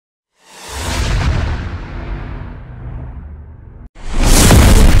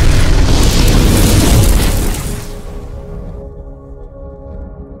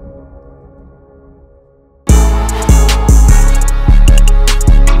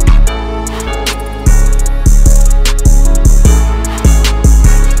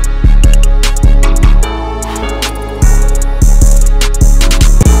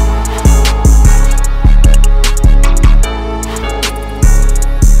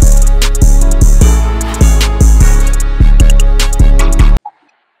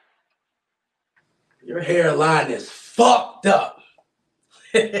hairline is fucked up.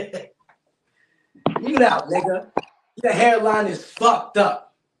 Mute out, nigga. Your hairline is fucked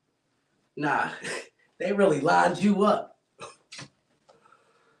up. Nah, they really lined you up.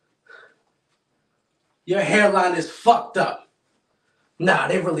 Your hairline is fucked up. Nah,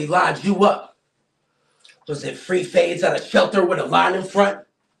 they really lined you up. Was it free fades at a shelter with a line in front?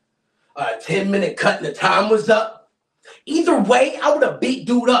 A 10-minute cut and the time was up? Either way, I would have beat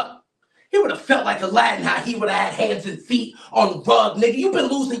dude up. He would have felt like Aladdin how he would have had hands and feet on the rug, nigga. You been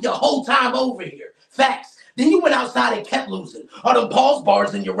losing your whole time over here. Facts. Then you went outside and kept losing. All them pause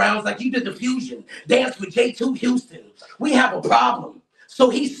bars in your rounds like you did the fusion. Dance with J2 Houston. We have a problem. So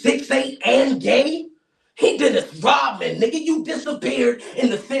he's 6'8" and gay? He did a Rodman, nigga. You disappeared in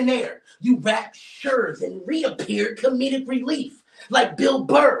the thin air. You rapped shirts and reappeared comedic relief. Like Bill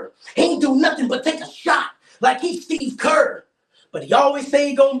Burr. He ain't do nothing but take a shot. Like he's Steve Kerr. But he always say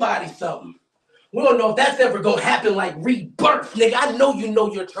he gonna body something. We don't know if that's ever gonna happen like rebirth, nigga. I know you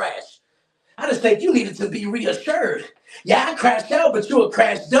know you're trash. I just think you needed to be reassured. Yeah, I crashed out, but you a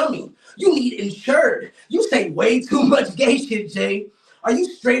crash dummy. You need insured. You say way too much gay shit, Jay. Are you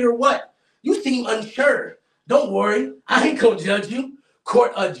straight or what? You seem unsure. Don't worry, I ain't gonna judge you.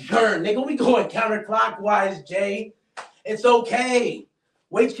 Court adjourned, nigga. We going counterclockwise, Jay. It's okay.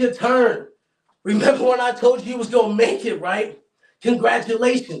 Wait your turn. Remember when I told you was gonna make it, right?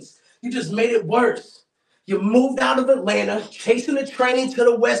 Congratulations. You just made it worse. You moved out of Atlanta, chasing the train to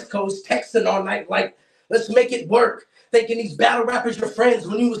the West Coast, texting all night like, let's make it work. Thinking these battle rappers your friends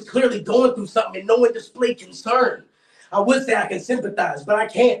when you was clearly going through something and no one displayed concern. I would say I can sympathize, but I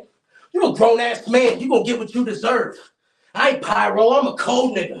can't. You're a grown-ass man. You're gonna get what you deserve. I ain't pyro, I'm a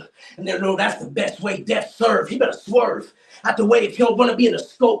cold nigga. And they know that's the best way death serve. He better swerve out the way if you don't want to be in a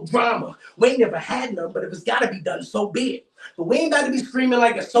scope drama. We ain't never had none, but if it's gotta be done, so be it. But we ain't gotta be screaming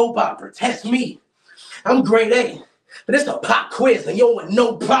like a soap opera. Test me. I'm grade A, but it's a pop quiz and you don't want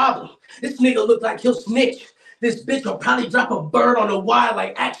no problem. This nigga look like he'll snitch. This bitch will probably drop a bird on a wire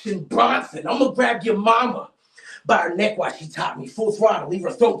like Action Bronson. I'm gonna grab your mama by her neck while she taught me full throttle, leave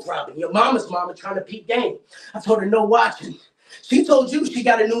her throat throbbing. Your mama's mama trying to peep game. I told her no watching. She told you she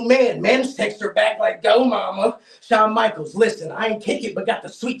got a new man. Man's text her back like, go mama. Shawn Michaels, listen, I ain't kick it, but got the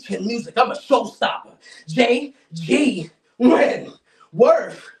sweet chin music. I'm a showstopper. J.G. When?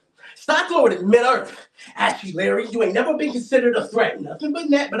 Worth. Stock Lord in mid-earth. Ashley Larry, you ain't never been considered a threat. Nothing but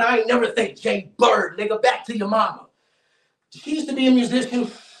net, but I ain't never think Jay Bird, nigga, back to your mama. She used to be a musician.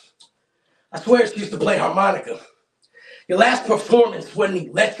 I swear she used to play harmonica. Your last performance wasn't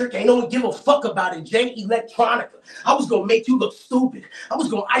electric. Ain't no one give a fuck about it, Jay. Electronica. I was gonna make you look stupid. I was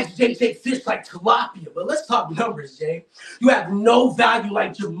gonna ice JJ fish like tilapia. But let's talk numbers, Jay. You have no value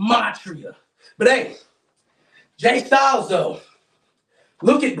like gematria. But hey, Jay Styles though.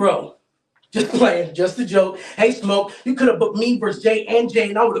 Look at bro. Just playing, just a joke. Hey, Smoke, you could have booked me versus Jay and Jay,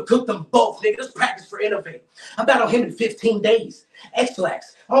 and I would have cooked them both, nigga. Let's practice for Innovate. I battled him in 15 days.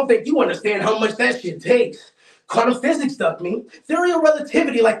 X-Lax, I don't think you understand how much that shit takes. Quantum physics stuck me. Theory of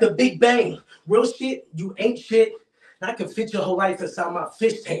relativity like the Big Bang. Real shit, you ain't shit. And I can fit your whole life inside my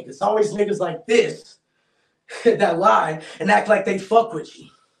fish tank. It's always niggas like this that lie and act like they fuck with you.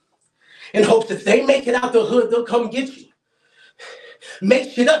 In hopes if they make it out the hood, they'll come get you.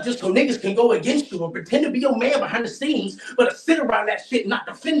 Make shit up just so niggas can go against you or pretend to be your man behind the scenes, but sit around that shit and not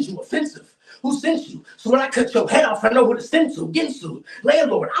defend you. Offensive. Who sent you? So when I cut your head off, I know who to send to. Ginsu.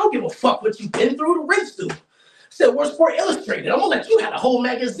 Landlord, I don't give a fuck what you've been through to rinse through. Said Worst Sport Illustrated. I'm gonna let you have a whole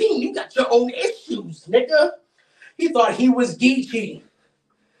magazine. You got your own issues, nigga. He thought he was Geechee.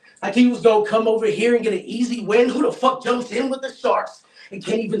 Like he was gonna come over here and get an easy win. Who the fuck jumps in with the Sharks and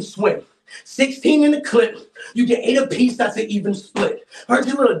can't even swim? 16 in the clip, you get 8 apiece, that's an even split. Heard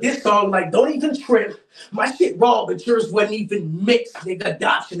your little diss song like, don't even trip. My shit raw, but yours wasn't even mixed, nigga.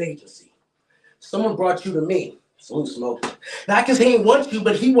 Adoption agency. Someone brought you to me. Salute, Smoke. Not because he ain't want you,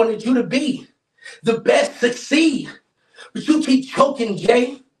 but he wanted you to be the best, succeed. But you keep choking,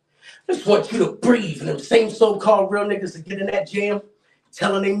 Jay. I just want you to breathe. And them same so-called real niggas that get in that jam,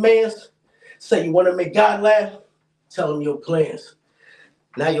 telling they mans, say you want to make God laugh, tell them your plans.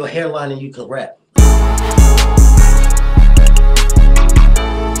 Now your hairline and you can rap.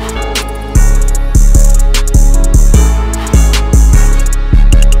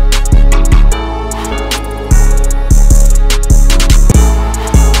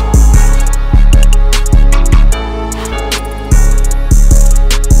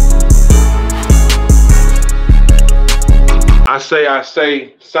 I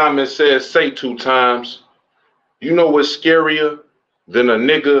say, Simon says, say 2 times. You know what's scarier than a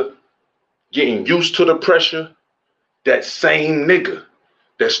nigga getting used to the pressure? That same nigga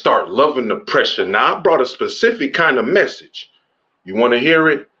that start loving the pressure. Now, I brought a specific kind of message. You want to hear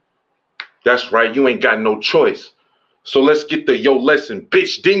it? That's right, you ain't got no choice. So let's get the yo lesson.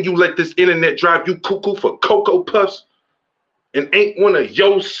 Bitch, didn't you let this internet drive you cuckoo for Cocoa Puffs? And ain't one of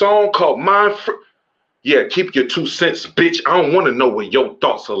your song called Mind Free? Yeah, keep your 2 cents, bitch. I don't want to know what your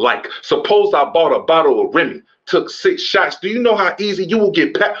thoughts are like. Suppose I bought a bottle of Remy, took 6 shots. Do you know how easy you will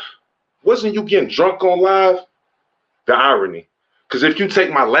get packed? Wasn't you getting drunk on live? The irony. Because if you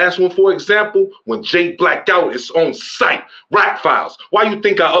take my last one, for example, when Jay blacked out, it's on site. Rap Files. Why you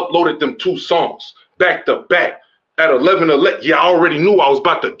think I uploaded them 2 songs back to back at 11:11? Yeah, I already knew I was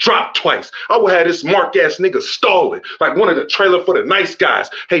about to drop twice. I would have this mark-ass nigga stalling like one of the trailer for the nice guys.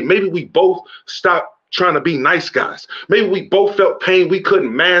 Hey, maybe we both stopped trying to be nice guys. Maybe we both felt pain we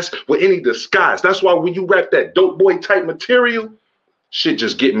couldn't mask with any disguise. That's why when you rap that dope boy type material, shit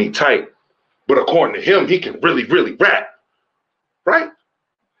just get me tight. But according to him, he can really, really rap. Right?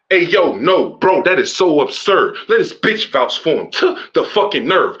 Hey, yo, no, bro, that is so absurd. Let this bitch vouch for him. The fucking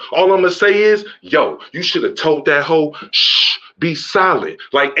nerve. All I'm gonna say is, yo, you should have told that hoe, shh, be silent.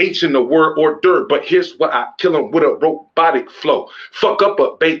 Like H in the word hors d'oeuvre, but here's what I kill him with a robotic flow. Fuck up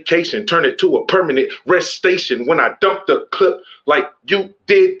a vacation, turn it to a permanent rest station when I dump the clip like you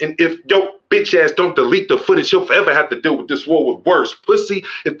did. And if yo bitch ass don't delete the footage, you'll forever have to deal with this war with words. Pussy,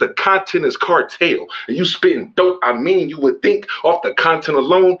 if the content is cartel and you spitting dope, I mean, you would think off the content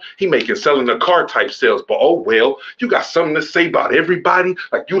alone, he making selling the car type sales. But oh well, you got something to say about everybody?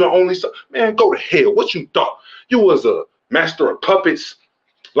 Like you the only man, go to hell. What you thought? You was a master of puppets,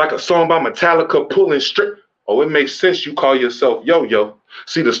 like a song by Metallica pulling strip. Oh, it makes sense you call yourself Yo-Yo.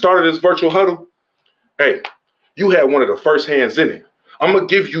 See, the start of this virtual huddle, hey, you had one of the first hands in it. I'm gonna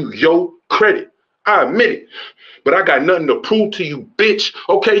give you your credit. I admit it. But I got nothing to prove to you, bitch.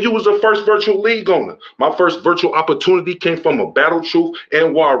 Okay, you was the first virtual league owner. My first virtual opportunity came from a Battle Truth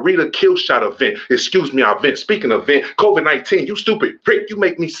and Warita kill shot event. Excuse me, event. Speaking of event, COVID-19, you stupid prick, you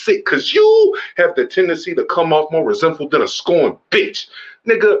make me sick because you have the tendency to come off more resentful than a scorned bitch.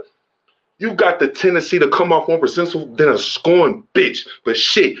 Nigga, you got the tendency to come off more resentful than a scorned bitch. But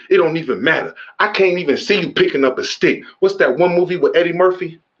shit, it don't even matter. I can't even see you picking up a stick. What's that one movie with Eddie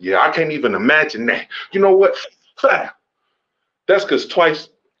Murphy? Yeah, I can't even imagine that. You know what? Five. That's because twice,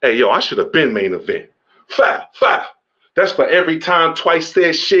 hey, yo, I should have been main event. Five. That's for every time Twice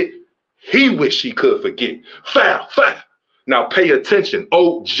said shit he wish he could forget. Five. Now pay attention.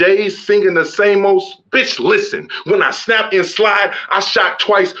 Oh, Jay's singing the same old bitch. Listen, when I snap and slide, I shot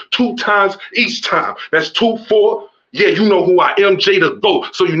twice, 2 times each time. That's 2, 4. Yeah, you know who I am, Jay the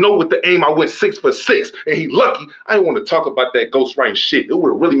GOAT. So you know with the aim, I went 6 for 6. And he lucky. I didn't want to talk about that ghostwriting shit. It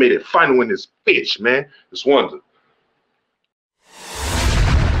would have really made it final in this bitch, man. It's wonder.